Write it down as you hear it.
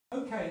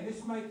Okay,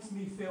 this makes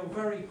me feel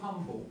very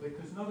humble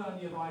because not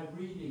only have I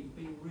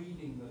been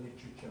reading the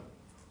literature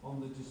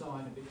on the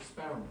design of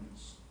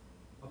experiments,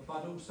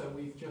 but also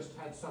we've just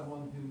had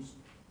someone who's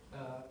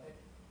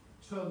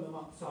turned them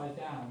upside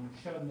down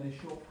and shown their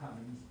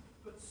shortcomings,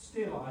 but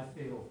still I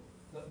feel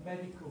that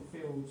medical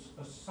fields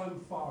are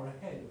so far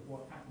ahead of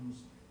what happens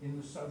in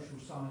the social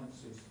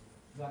sciences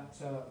that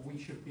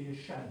we should be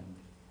ashamed.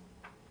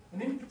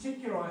 And in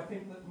particular, I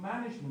think that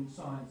management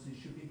sciences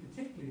should be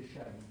particularly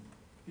ashamed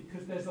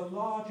because there's a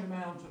large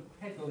amount of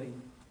peddling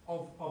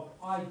of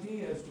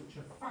ideas which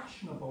are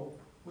fashionable,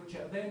 which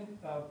are then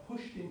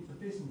pushed into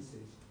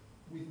businesses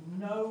with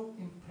no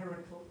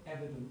empirical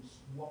evidence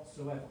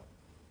whatsoever.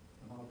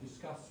 And I'll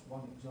discuss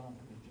one example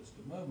in just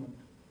a moment.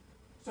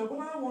 So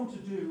what I want to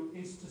do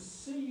is to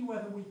see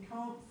whether we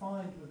can't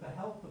find, with the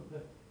help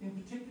of in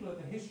particular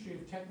the history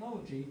of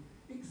technology,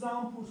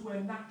 examples where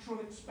natural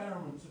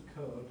experiments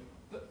occurred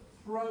that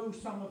throw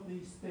some of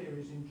these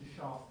theories into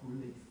sharp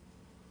relief.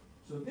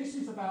 So this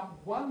is about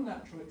one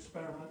natural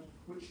experiment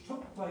which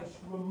took place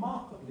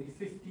remarkably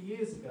 50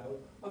 years ago,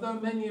 although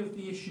many of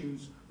the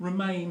issues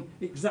remain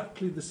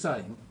exactly the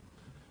same.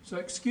 So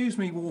excuse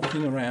me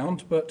walking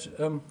around, but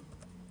I'm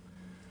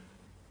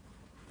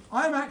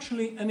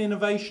actually an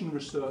innovation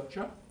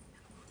researcher.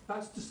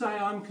 That's to say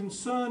I'm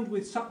concerned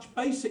with such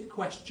basic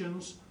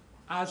questions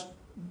as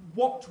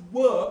what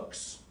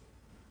works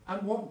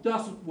and what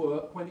doesn't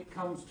work when it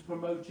comes to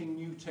promoting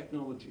new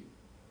technology.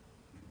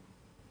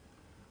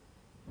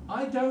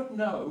 I don't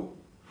know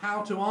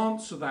how to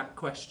answer that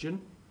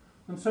question,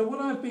 and so what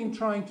I've been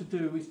trying to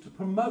do is to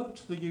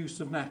promote the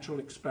use of natural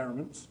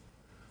experiments,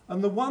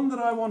 and the one that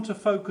I want to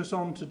focus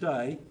on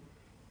today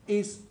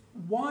is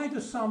why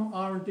do some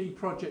R&D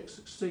projects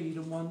succeed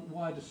and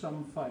why do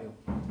some fail?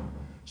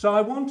 So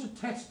I want to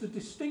test a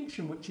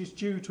distinction which is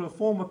due to a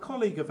former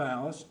colleague of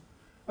ours,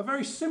 a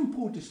very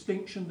simple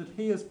distinction that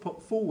he has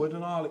put forward,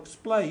 and I'll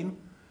explain,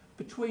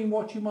 between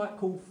what you might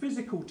call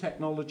physical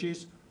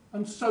technologies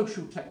and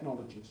social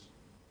technologies.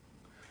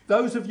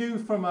 Those of you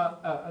from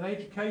an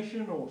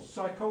education or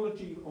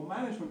psychology or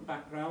management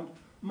background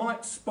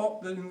might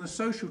spot that in the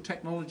social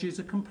technologies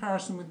a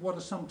comparison with what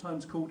are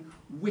sometimes called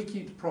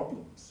wicked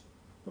problems.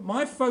 But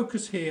my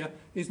focus here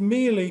is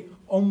merely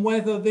on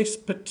whether this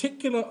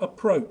particular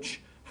approach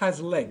has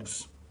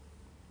legs.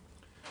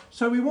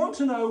 So we want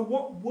to know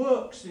what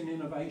works in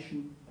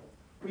innovation.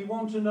 We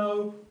want to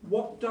know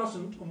what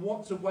doesn't and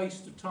what's a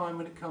waste of time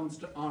when it comes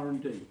to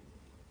R&D.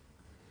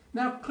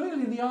 Now,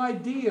 clearly the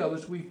ideal,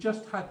 as we've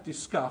just had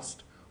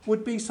discussed,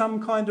 would be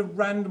some kind of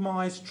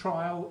randomised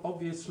trial,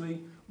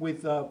 obviously,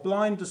 with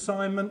blind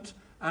assignment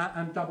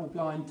and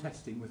double-blind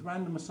testing, with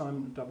random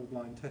assignment and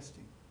double-blind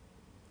testing.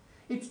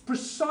 It's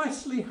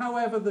precisely,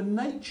 however, the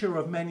nature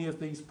of many of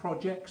these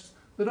projects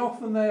that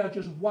often they are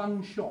just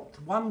one shot.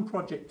 One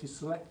project is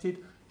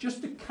selected.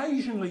 Just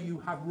occasionally you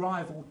have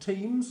rival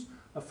teams.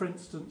 For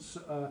instance,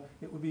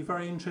 it would be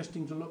very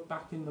interesting to look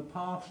back in the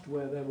past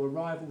where there were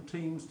rival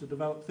teams to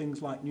develop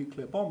things like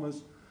nuclear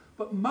bombers.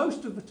 But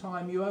most of the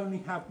time you only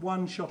have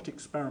one-shot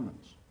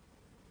experiments.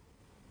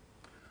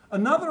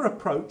 Another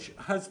approach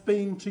has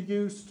been to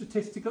use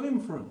statistical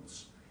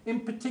inference, in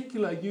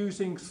particular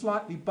using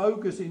slightly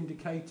bogus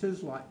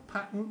indicators like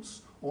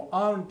patents or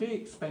R&D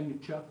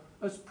expenditure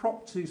as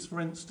proxies, for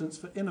instance,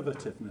 for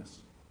innovativeness.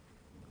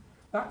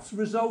 That's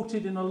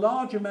resulted in a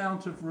large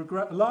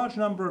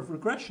number of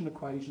regression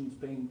equations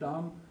being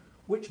done,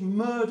 which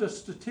murder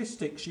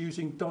statistics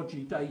using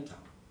dodgy data.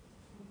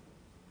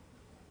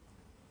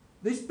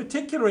 This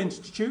particular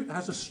institute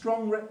has a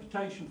strong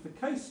reputation for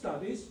case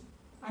studies,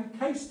 and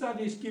case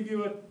studies give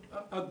you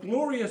a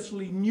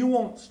gloriously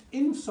nuanced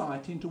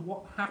insight into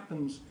what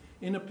happens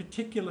in a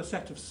particular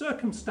set of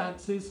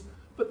circumstances,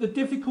 but the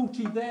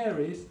difficulty there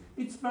is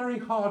it's very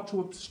hard to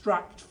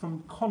abstract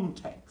from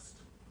context.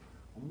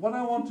 And what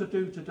I want to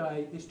do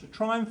today is to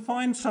try and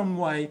find some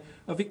way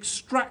of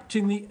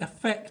extracting the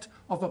effect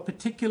of a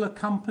particular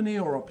company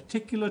or a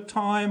particular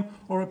time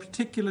or a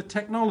particular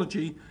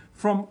technology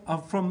from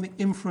the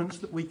inference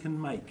that we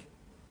can make.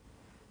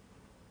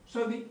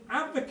 So the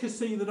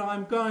advocacy that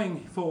I'm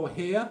going for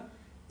here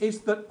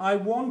is that I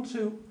want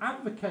to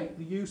advocate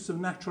the use of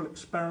natural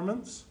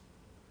experiments.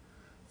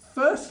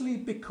 Firstly,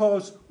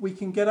 because we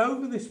can get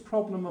over this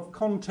problem of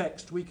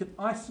context, we can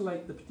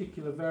isolate the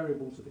particular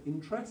variables of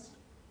interest,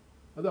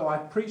 although I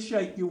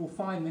appreciate you will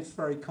find this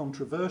very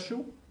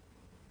controversial.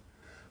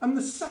 And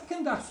the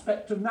second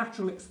aspect of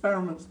natural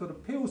experiments that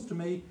appeals to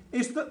me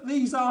is that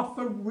these are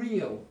for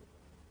real.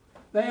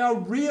 They are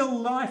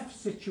real-life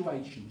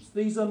situations.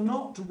 These are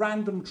not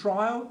random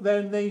trials.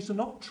 These are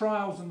not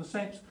trials in the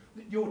sense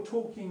that you're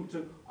talking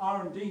to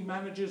R&D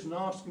managers and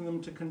asking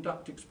them to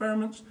conduct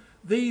experiments.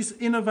 These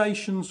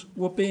innovations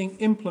were being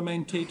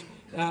implemented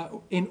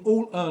in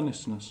all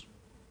earnestness.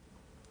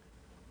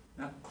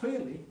 Now,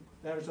 clearly,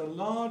 there is a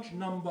large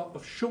number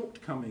of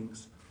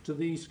shortcomings to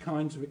these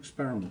kinds of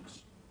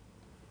experiments.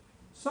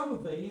 Some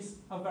of these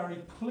are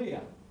very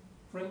clear.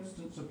 For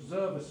instance,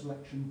 observer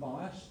selection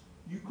bias.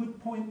 You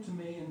could point to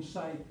me and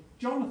say,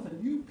 Jonathan,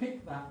 you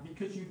picked that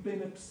because you've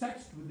been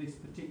obsessed with this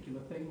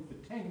particular thing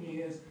for 10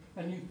 years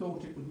and you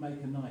thought it would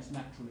make a nice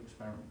natural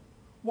experiment.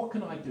 What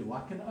can I do? I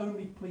can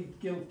only plead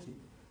guilty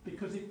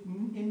because it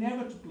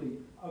inevitably,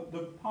 the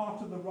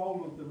part of the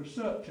role of the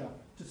researcher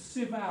to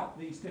sieve out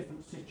these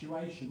different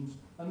situations,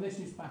 and this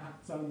is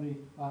perhaps only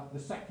the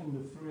second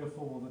of 3 or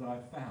 4 that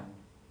I've found.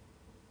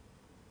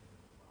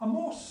 A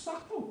more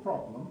subtle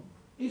problem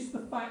is the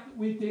fact that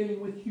we're dealing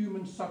with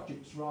human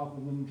subjects rather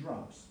than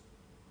drugs.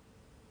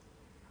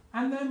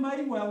 And there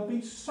may well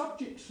be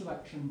subject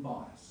selection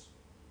bias.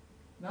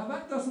 Now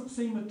that doesn't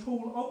seem at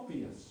all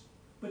obvious,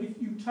 but if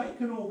you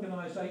take an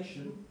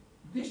organisation,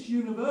 this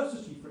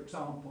university for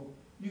example,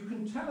 you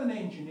can tell an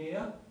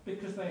engineer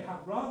because they have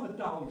rather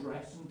dull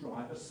dress and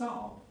drive a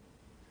Saab.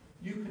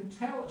 You can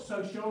tell a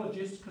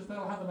sociologist because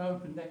they'll have an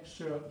open neck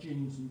shirt,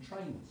 jeans and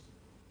trainers.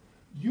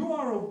 You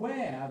are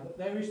aware that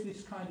there is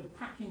this kind of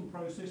packing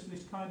process,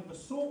 this kind of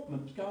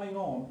assortment going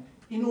on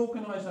in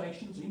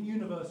organisations, in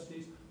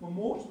universities, or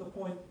more to the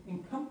point,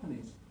 in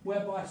companies,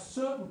 whereby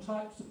certain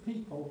types of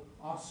people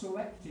are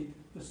selected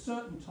for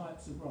certain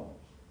types of roles.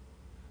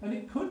 And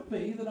it could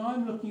be that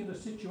I'm looking at a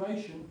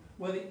situation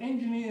where the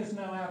engineers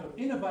know how to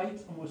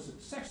innovate and were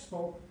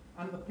successful,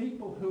 and the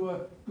people who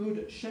are good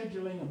at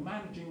scheduling and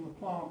managing the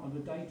plant on a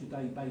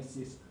day-to-day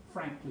basis,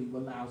 frankly, were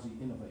lousy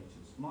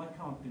innovators. And I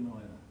can't deny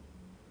that.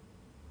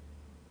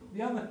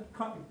 The other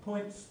couple of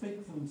points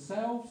speak for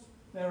themselves.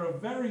 There are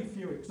very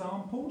few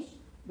examples.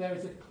 There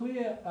is a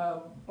clear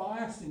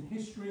bias in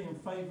history in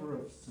favour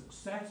of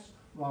success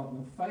rather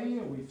than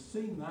failure. We've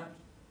seen that.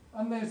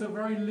 And there's a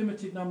very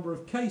limited number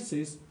of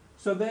cases.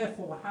 So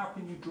therefore, how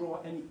can you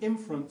draw any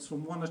inference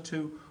from 1 or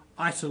 2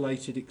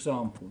 isolated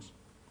examples?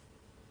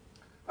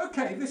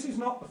 Okay, this is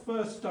not the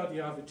first study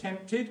I've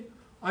attempted.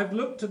 I've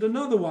looked at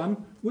another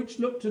one which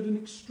looked at an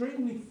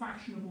extremely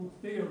fashionable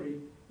theory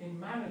in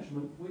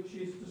management, which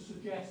is to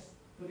suggest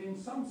that in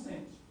some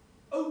sense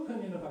open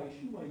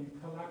innovation, where you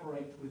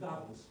collaborate with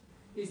others,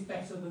 is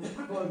better than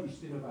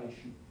closed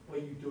innovation, where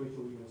you do it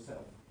all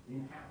yourself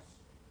in-house.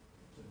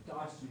 So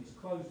Dyson is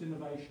closed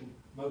innovation.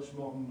 Most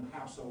modern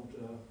household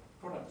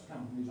products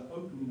companies are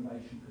open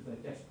innovation because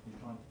they're desperately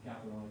trying to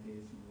gather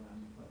ideas from around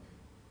the place.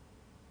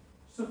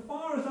 So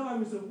far as I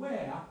was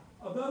aware,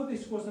 although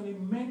this was an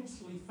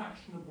immensely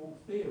fashionable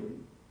theory,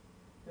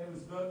 there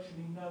was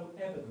virtually no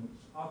evidence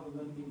other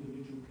than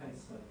individual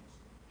case studies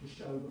to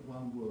show that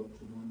one worked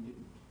and one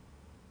didn't.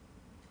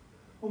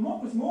 And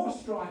what was more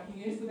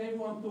striking is that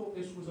everyone thought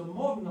this was a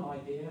modern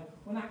idea,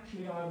 when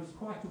actually I was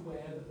quite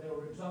aware that there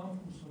were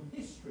examples from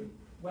history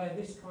where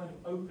this kind of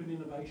open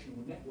innovation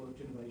or networked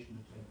innovation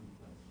had taken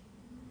place.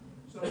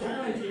 So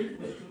what I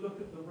did was to look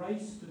at the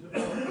race to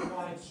develop a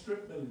wide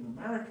strip mill in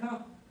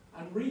America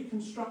and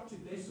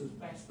reconstructed this as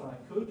best I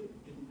could.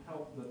 It didn't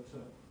help that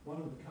one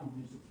of the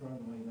companies had thrown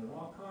away their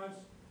archives,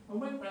 and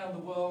went round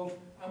the world,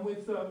 and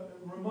with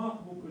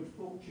remarkable good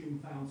fortune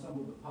found some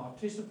of the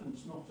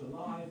participants not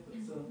alive, but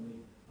certainly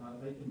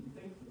they didn't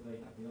think that they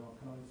had the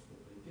archives, but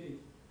they did,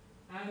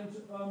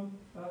 and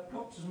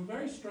got to some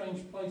very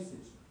strange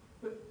places.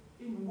 But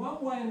in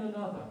one way and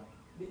another,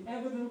 the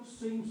evidence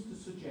seems to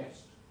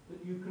suggest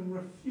that you can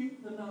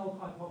refute the null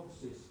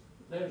hypothesis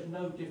that there is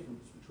no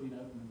difference between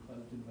open and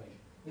closed innovation.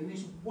 In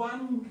this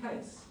one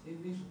case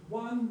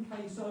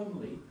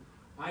only,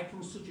 I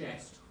can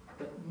suggest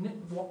that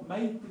what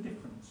made the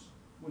difference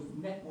was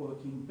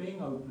networking,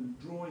 being open,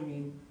 drawing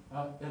in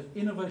as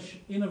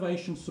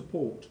innovation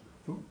support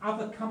from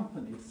other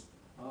companies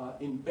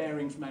in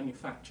bearings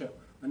manufacture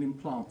and in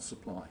plant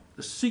supply.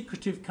 The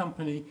secretive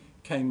company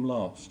came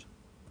last.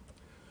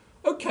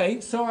 Okay,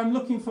 so I'm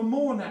looking for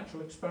more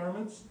natural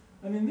experiments,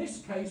 and in this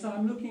case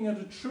I'm looking at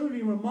a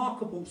truly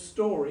remarkable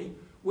story,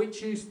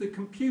 which is the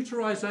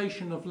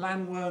computerization of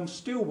Llanwern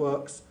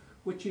Steelworks,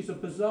 which is a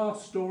bizarre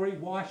story.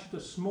 Why should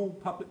a small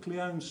publicly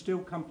owned steel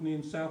company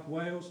in South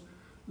Wales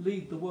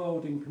lead the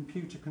world in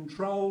computer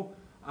control?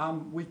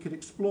 We could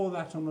explore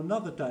that on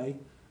another day.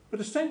 But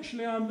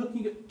essentially I'm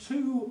looking at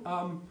 2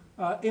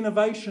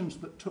 innovations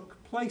that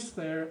took place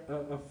there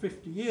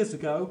 50 years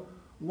ago.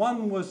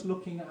 One was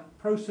looking at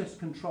process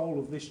control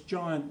of this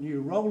giant new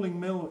rolling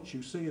mill, which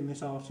you see in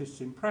this artist's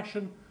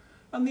impression,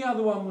 and the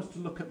other one was to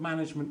look at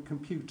management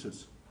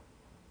computers.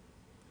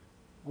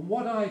 And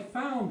what I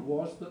found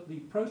was that the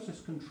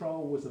process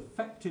control was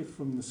effective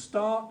from the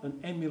start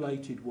and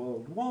emulated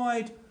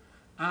worldwide,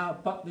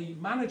 but the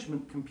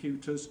management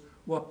computers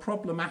were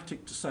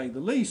problematic to say the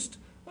least,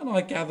 and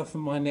I gather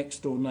from my next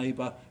door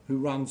neighbour who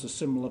runs a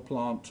similar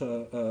plant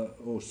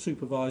or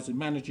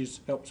supervises,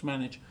 helps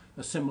manage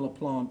a similar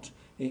plant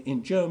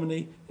in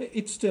Germany,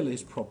 it still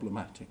is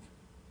problematic.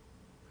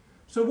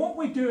 So what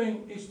we're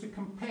doing is to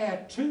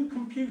compare 2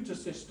 computer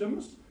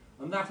systems,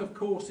 and that of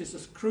course is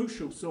a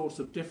crucial source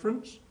of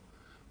difference.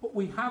 But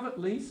we have at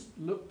least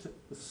looked at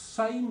the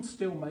same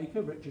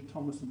steelmaker, Richard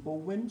Thomas and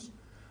Baldwin's,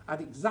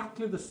 at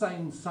exactly the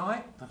same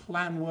site, the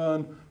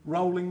Llanwern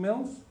rolling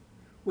mills,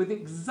 with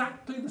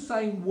exactly the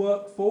same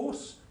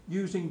workforce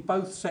using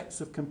both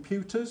sets of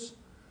computers,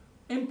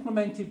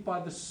 implemented by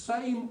the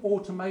same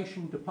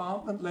automation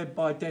department led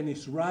by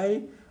Dennis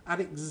Ray at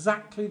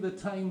exactly the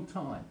same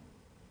time.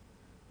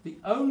 The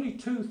only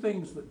two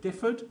things that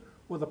differed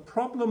were the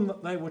problem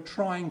that they were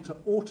trying to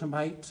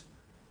automate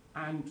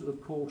and,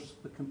 of course,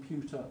 the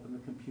computer and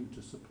the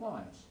computer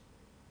suppliers.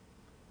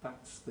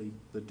 That's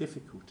the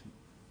difficulty.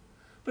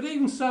 But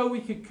even so,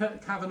 we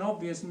could have an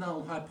obvious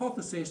null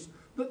hypothesis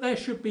that there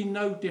should be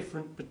no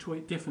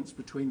difference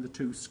between the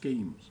two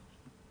schemes.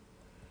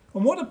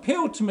 And what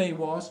appealed to me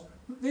was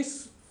that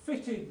this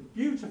fitted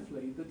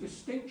beautifully the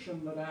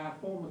distinction that our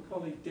former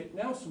colleague Dick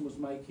Nelson was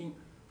making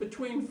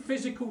between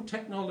physical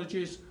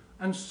technologies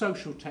and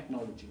social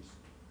technologies.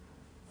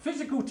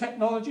 Physical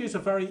technologies are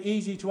very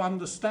easy to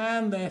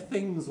understand. They're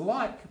things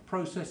like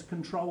process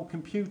control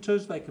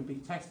computers. They can be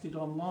tested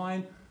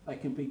online. They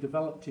can be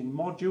developed in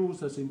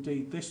modules, as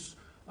indeed this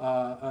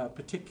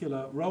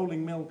particular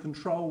rolling mill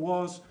control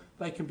was.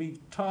 They can be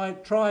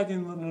tried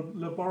in the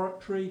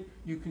laboratory.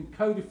 You can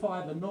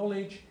codify the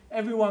knowledge.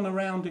 Everyone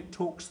around it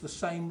talks the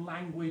same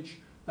language.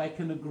 They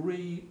can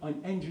agree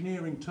on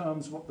engineering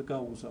terms what the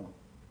goals are.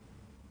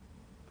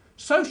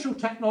 Social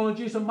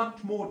technologies are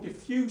much more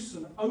diffuse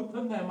and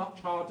open. They're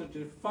much harder to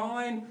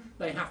define.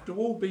 They have to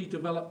all be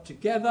developed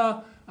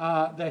together.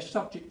 They're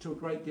subject to a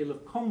great deal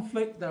of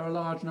conflict. There are a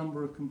large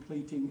number of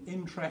competing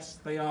interests.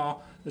 They are,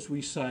 as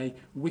we say,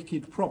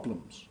 wicked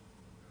problems.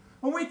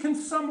 And we can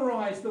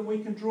summarise them. We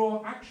can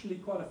draw actually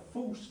quite a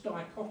false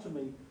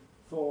dichotomy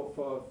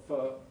for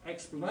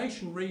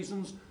explanation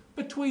reasons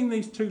between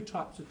these two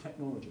types of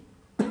technology.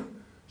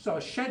 So a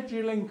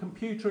scheduling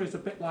computer is a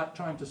bit like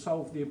trying to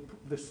solve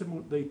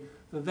the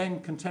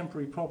then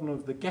contemporary problem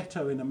of the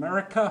ghetto in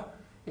America.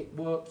 It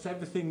works,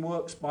 everything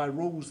works by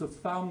rules of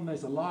thumb.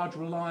 There's a large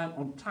reliance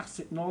on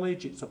tacit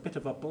knowledge. It's a bit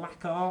of a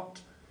black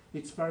art.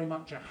 It's very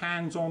much a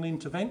hands-on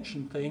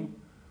intervention thing.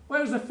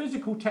 Whereas a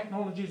physical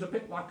technology is a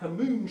bit like a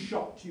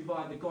moonshot. You've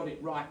either got it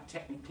right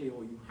technically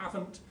or you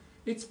haven't.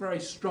 It's very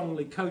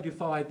strongly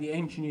codified. The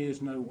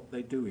engineers know what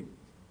they're doing.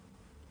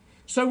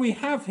 So we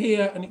have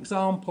here an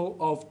example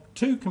of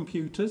two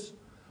computers,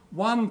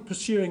 one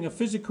pursuing a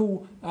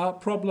physical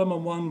problem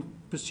and one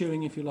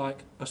pursuing, if you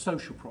like, a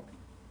social problem.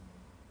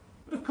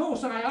 But of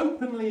course, I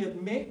openly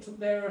admit that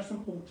there are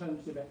some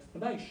alternative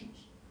explanations.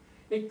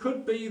 It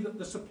could be that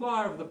the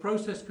supplier of the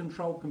process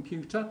control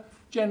computer,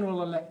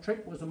 General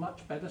Electric, was a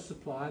much better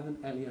supplier than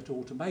Elliott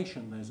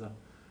Automation. There's an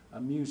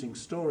amusing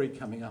story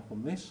coming up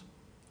on this.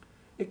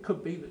 It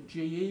could be that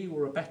GE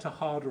were a better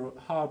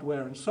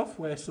hardware and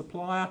software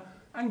supplier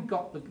and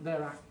got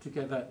their act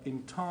together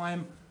in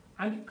time,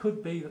 and it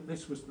could be that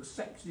this was the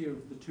sexier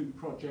of the two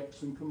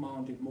projects and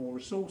commanded more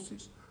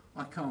resources.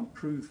 I can't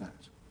prove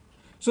that.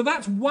 So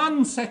that's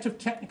one set of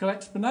technical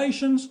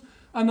explanations,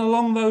 and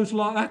along those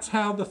lines, that's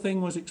how the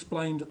thing was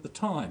explained at the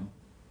time.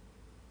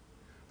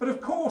 But of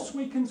course,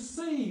 we can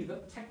see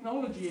that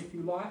technology, if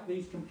you like,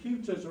 these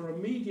computers are a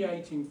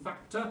mediating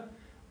factor,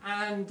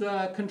 and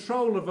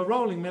control of a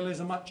rolling mill is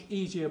a much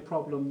easier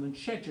problem than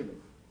scheduling.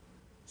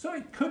 So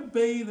it could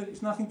be that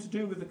it's nothing to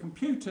do with the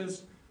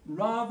computers,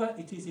 rather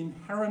it is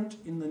inherent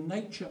in the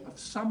nature of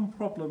some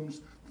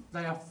problems that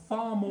they are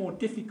far more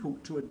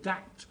difficult to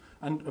adapt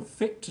and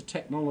fit to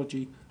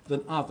technology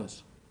than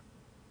others.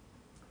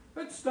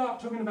 Let's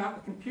start talking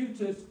about the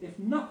computers, if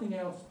nothing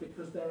else,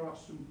 because there are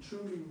some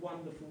truly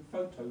wonderful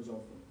photos of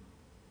them.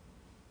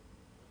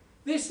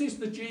 This is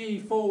the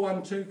GE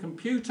 412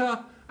 computer,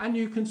 and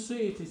you can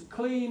see it is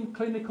clean,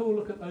 clinical.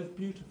 Look at those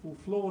beautiful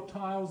floor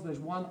tiles. There's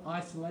one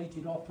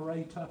isolated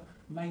operator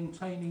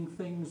maintaining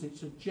things.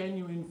 It's a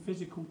genuine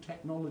physical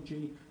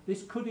technology.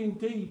 This could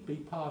indeed be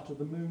part of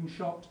the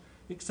moonshot,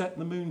 except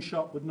the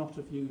moonshot would not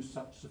have used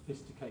such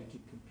sophisticated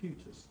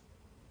computers.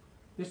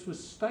 This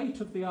was state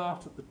of the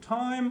art at the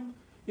time.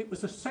 It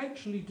was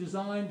essentially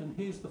designed, and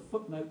here's the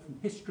footnote from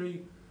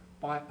history,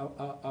 by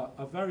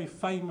a very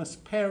famous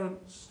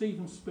parent,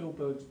 Steven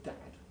Spielberg's dad.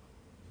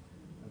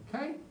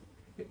 Okay?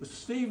 It was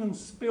Steven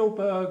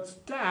Spielberg's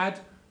dad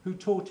who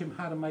taught him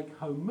how to make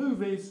home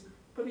movies,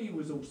 but he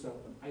was also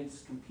an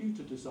ace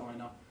computer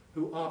designer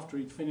who, after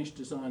he'd finished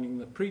designing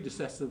the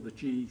predecessor, the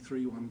GE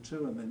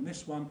 312, and then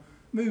this one,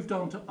 moved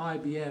on to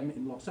IBM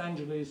in Los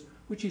Angeles,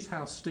 which is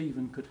how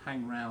Steven could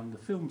hang around the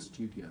film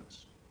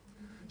studios.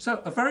 So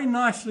a very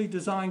nicely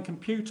designed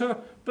computer,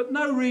 but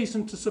no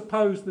reason to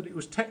suppose that it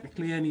was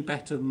technically any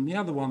better than the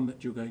other one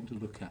that you're going to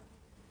look at.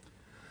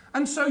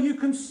 And so you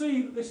can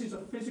see that this is a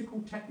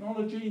physical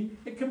technology.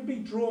 It can be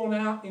drawn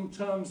out in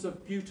terms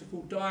of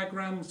beautiful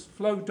diagrams,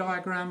 flow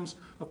diagrams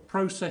of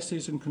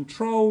processes and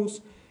controls.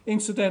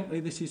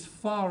 Incidentally, this is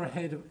far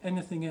ahead of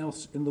anything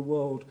else in the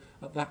world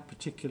at that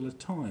particular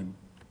time.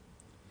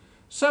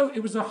 So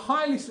it was a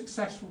highly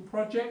successful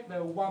project.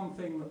 There was one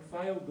thing that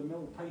failed, the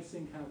mill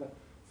pacing, how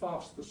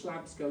fast the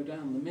slabs go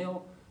down the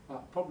mill,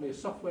 probably a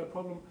software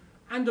problem.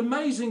 And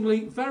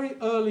amazingly, very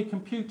early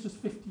computers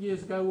 50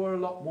 years ago were a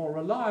lot more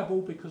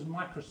reliable because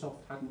Microsoft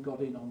hadn't got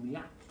in on the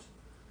act.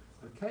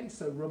 Okay,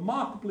 so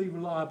remarkably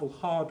reliable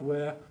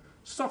hardware,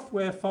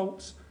 software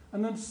faults,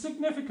 and a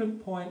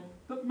significant point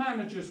that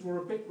managers were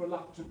a bit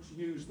reluctant to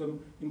use them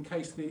in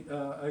case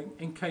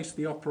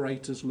the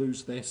operators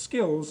lose their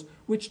skills,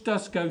 which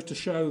does go to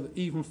show that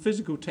even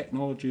physical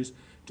technologies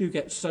do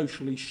get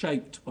socially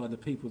shaped by the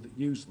people that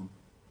use them.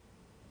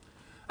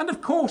 And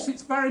of course,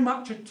 it's very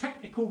much a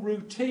technical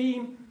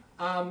routine.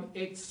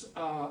 It's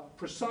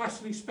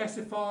precisely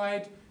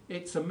specified.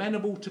 It's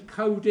amenable to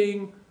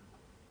coding.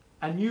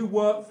 A new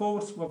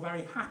workforce were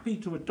very happy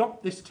to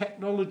adopt this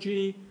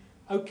technology.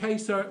 Okay,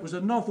 so it was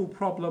a novel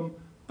problem,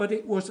 but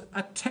it was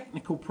a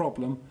technical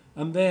problem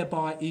and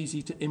thereby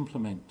easy to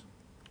implement.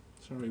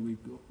 Sorry,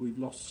 we've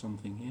lost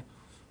something here.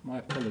 My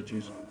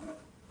apologies.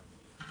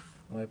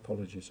 My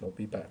apologies, I'll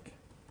be back.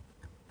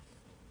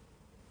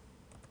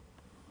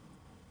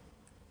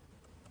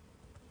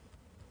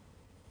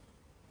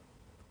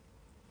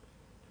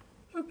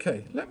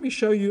 Okay, let me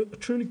show you a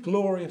truly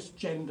glorious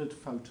gendered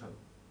photo.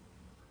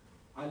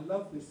 I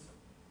love this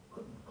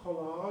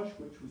collage,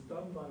 which was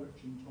done by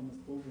Richard and Thomas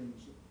and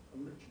Baldwins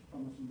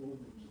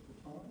at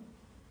the time.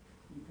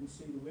 You can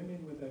see the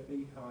women with their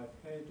beehive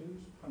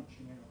hairdos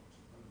punching out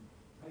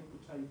paper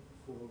tape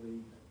for the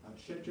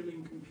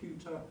scheduling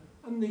computer,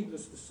 and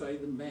needless to say,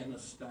 the men are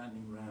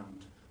standing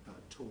around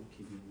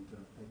talking,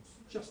 and it's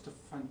just a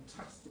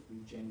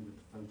fantastically gendered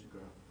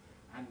photograph,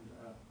 and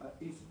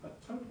is a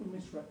total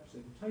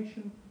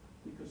misrepresentation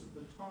because at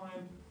the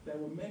time there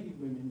were many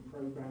women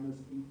programmers,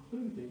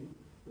 including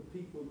the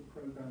people that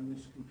programmed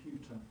this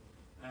computer,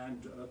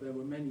 and there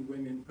were many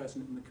women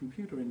present in the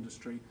computer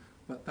industry,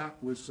 but that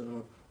was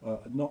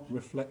not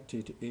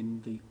reflected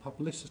in the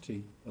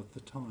publicity of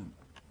the time.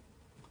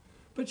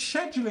 But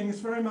scheduling is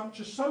very much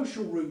a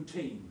social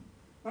routine.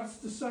 That's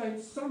to say,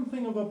 it's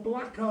something of a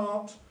black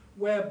art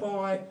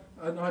whereby,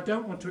 and I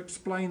don't want to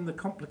explain the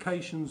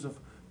complications of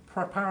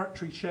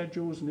preparatory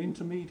schedules and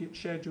intermediate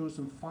schedules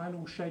and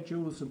final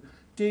schedules and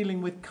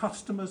dealing with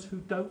customers who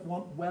don't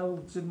want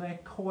welds in their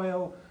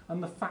coil,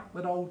 and the fact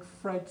that old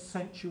Fred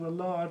sent you a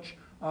large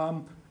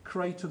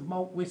crate of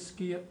malt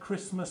whiskey at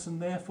Christmas and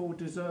therefore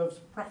deserves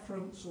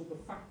preference, or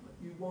the fact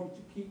that you want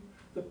to keep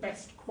the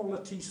best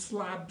quality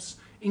slabs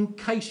in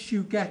case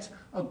you get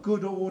a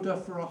good order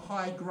for a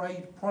high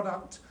grade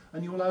product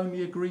and you'll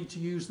only agree to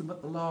use them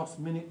at the last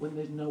minute when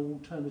there's no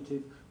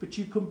alternative. But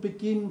you can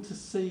begin to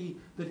see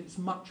that it's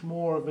much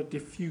more of a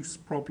diffuse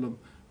problem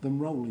than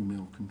rolling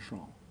mill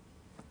control.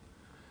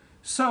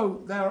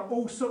 So there are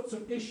all sorts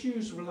of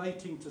issues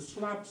relating to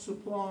slab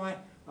supply,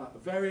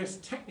 various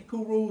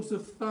technical rules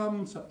of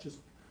thumb, such as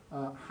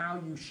how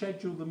you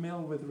schedule the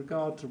mill with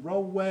regard to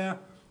roll wear.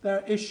 There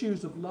are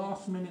issues of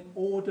last-minute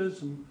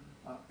orders and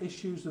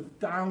issues of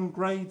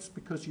downgrades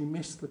because you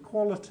miss the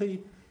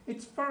quality.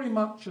 It's very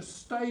much a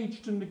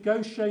staged and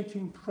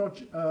negotiating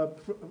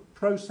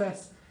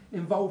process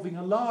involving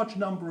a large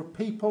number of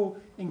people,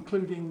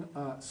 including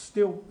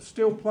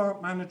steel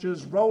plant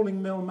managers,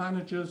 rolling mill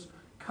managers,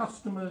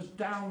 customers,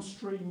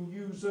 downstream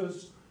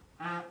users,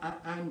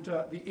 and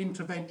the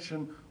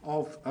intervention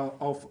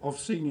of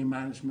senior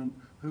management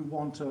who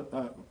want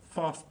a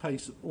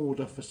fast-paced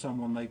order for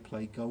someone they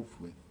play golf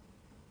with.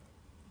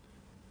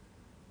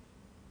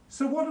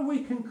 So what do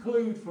we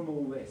conclude from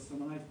all this?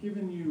 And I've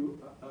given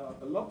you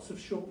lots of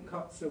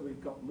shortcuts so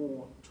we've got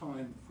more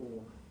time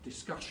for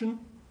discussion.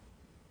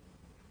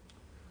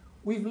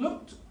 We've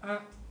looked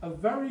at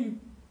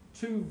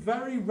two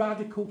very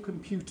radical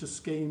computer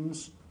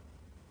schemes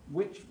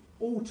which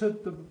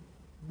altered the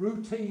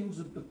routines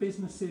of the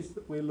businesses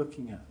that we're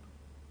looking at.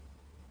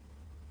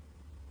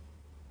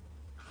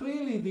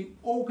 Clearly, the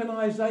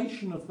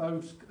organisation of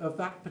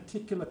that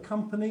particular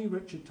company,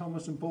 Richard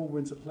Thomas and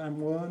Baldwins at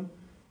Llanwern,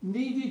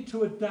 needed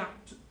to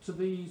adapt to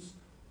these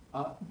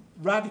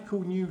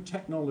radical new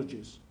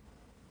technologies.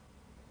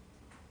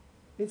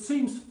 It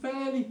seems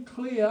fairly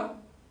clear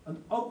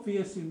and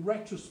obvious in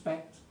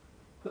retrospect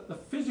that the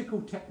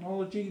physical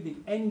technology, the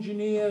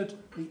engineered,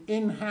 the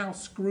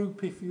in-house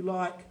group, if you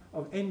like,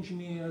 of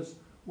engineers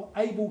were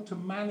able to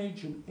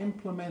manage and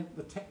implement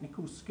the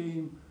technical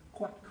scheme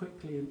quite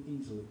quickly and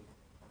easily.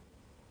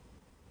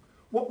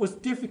 What was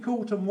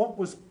difficult and what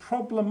was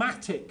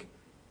problematic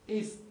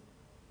is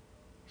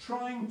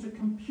trying to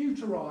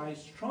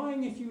computerize,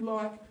 if you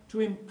like, to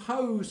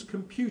impose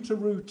computer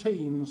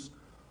routines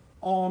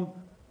on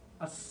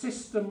a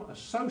system, a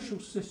social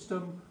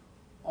system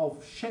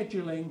of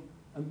scheduling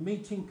and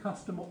meeting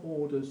customer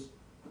orders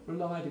that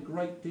relied a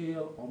great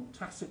deal on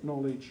tacit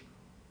knowledge,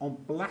 on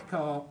black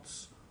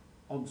arts,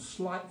 on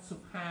sleights of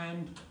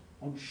hand,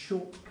 on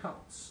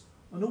shortcuts,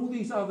 and all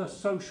these other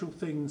social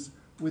things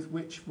with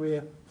which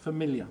we're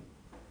familiar.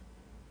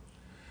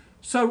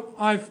 So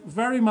I've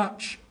very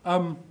much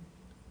cut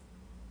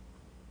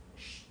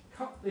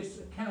this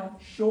account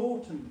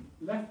short and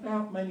left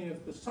out many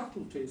of the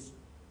subtleties,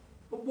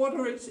 but what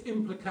are its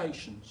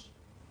implications?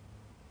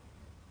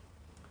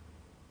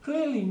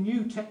 Clearly,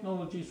 new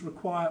technologies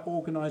require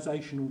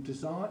organisational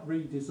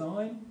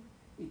redesign.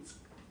 It's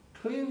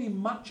clearly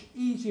much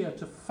easier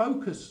to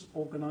focus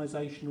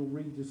organisational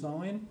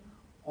redesign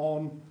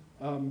on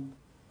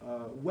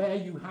where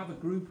you have a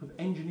group of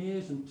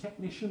engineers and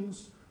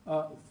technicians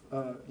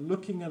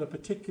looking at a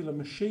particular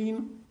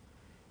machine,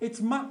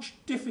 it's much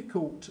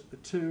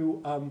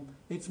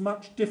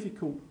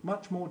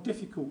more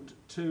difficult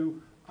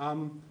to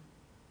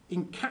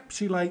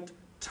encapsulate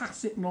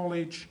tacit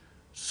knowledge,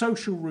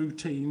 social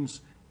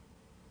routines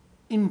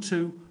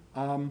into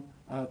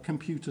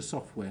computer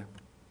software.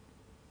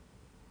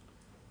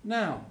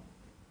 Now,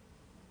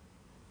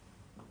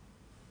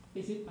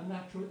 is it a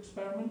natural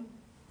experiment?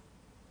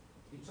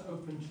 It's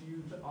open to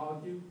you to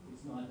argue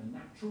it's neither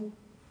natural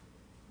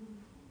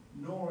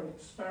nor an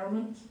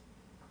experiment.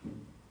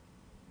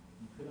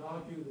 You could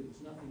argue that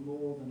it's nothing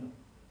more than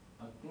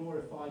a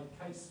glorified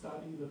case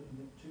study looking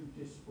at two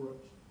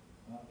disparate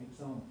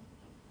examples.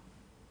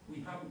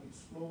 We haven't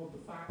explored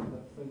the fact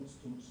that, for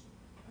instance,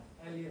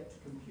 Elliott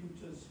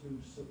Computers, who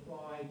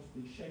supplied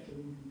the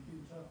scheduling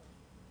computer,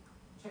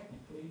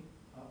 technically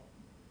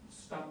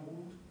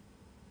stumbled.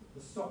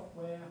 The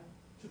software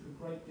took a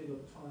great deal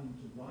of time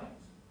to write.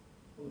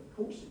 Well, of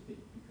course it did,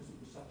 because it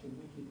was such a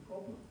wicked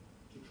problem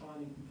to try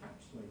and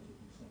encapsulate it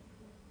in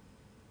software.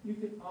 You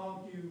could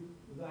argue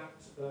that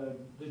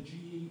the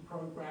GE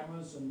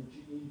programmers and the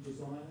GE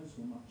designers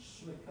were much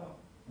slicker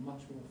and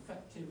much more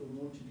effective and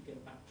wanted to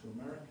get back to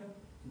America.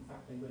 In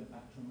fact, they went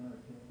back to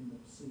America in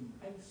obscene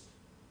haste.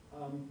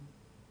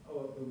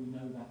 We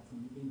know that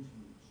from the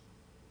interviews.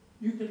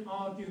 You can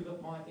argue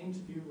that my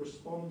interview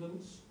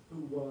respondents,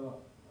 who were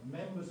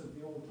members of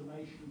the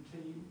automation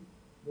team,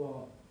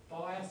 were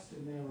biased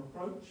in their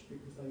approach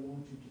because they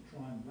wanted to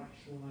try and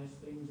rationalise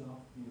things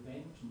after the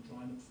event and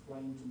try and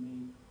explain to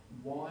me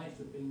why it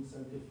had been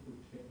so difficult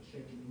to get the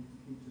scheduling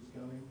computers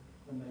going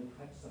when they'd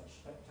had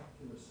such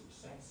spectacular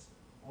success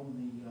on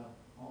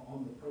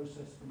the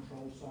process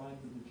control side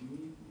with the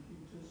GE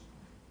computers.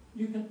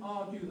 You can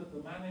argue that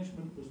the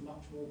management was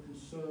much more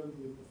concerned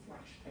with the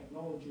flash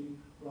technology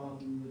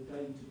rather than the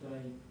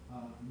day-to-day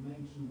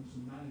maintenance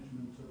and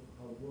management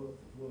of work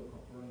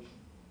operation.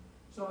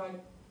 So I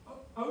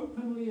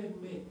openly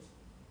admit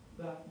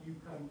that you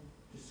can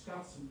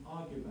discuss and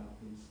argue about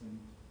these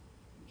things.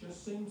 It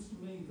just seems to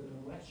me that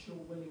unless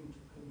you're willing to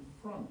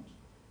confront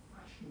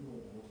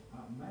fashionable or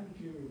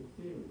managerial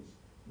theories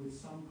with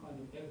some kind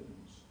of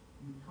evidence,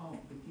 you can't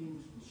begin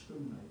to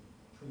discriminate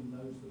between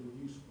those that are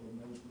useful and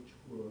those which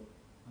work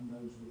and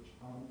those which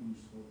aren't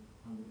useful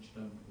and which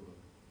don't